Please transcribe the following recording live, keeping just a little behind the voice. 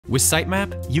With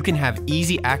SiteMap, you can have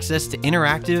easy access to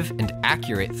interactive and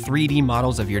accurate 3D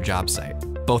models of your job site,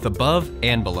 both above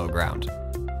and below ground.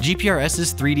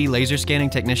 GPRS's 3D laser scanning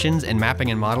technicians and mapping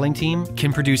and modeling team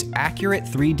can produce accurate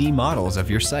 3D models of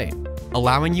your site,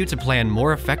 allowing you to plan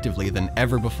more effectively than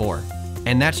ever before.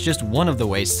 And that's just one of the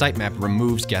ways SiteMap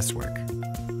removes guesswork.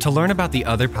 To learn about the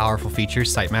other powerful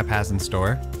features SiteMap has in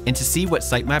store, and to see what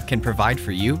SiteMap can provide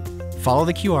for you, follow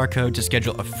the QR code to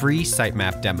schedule a free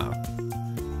SiteMap demo.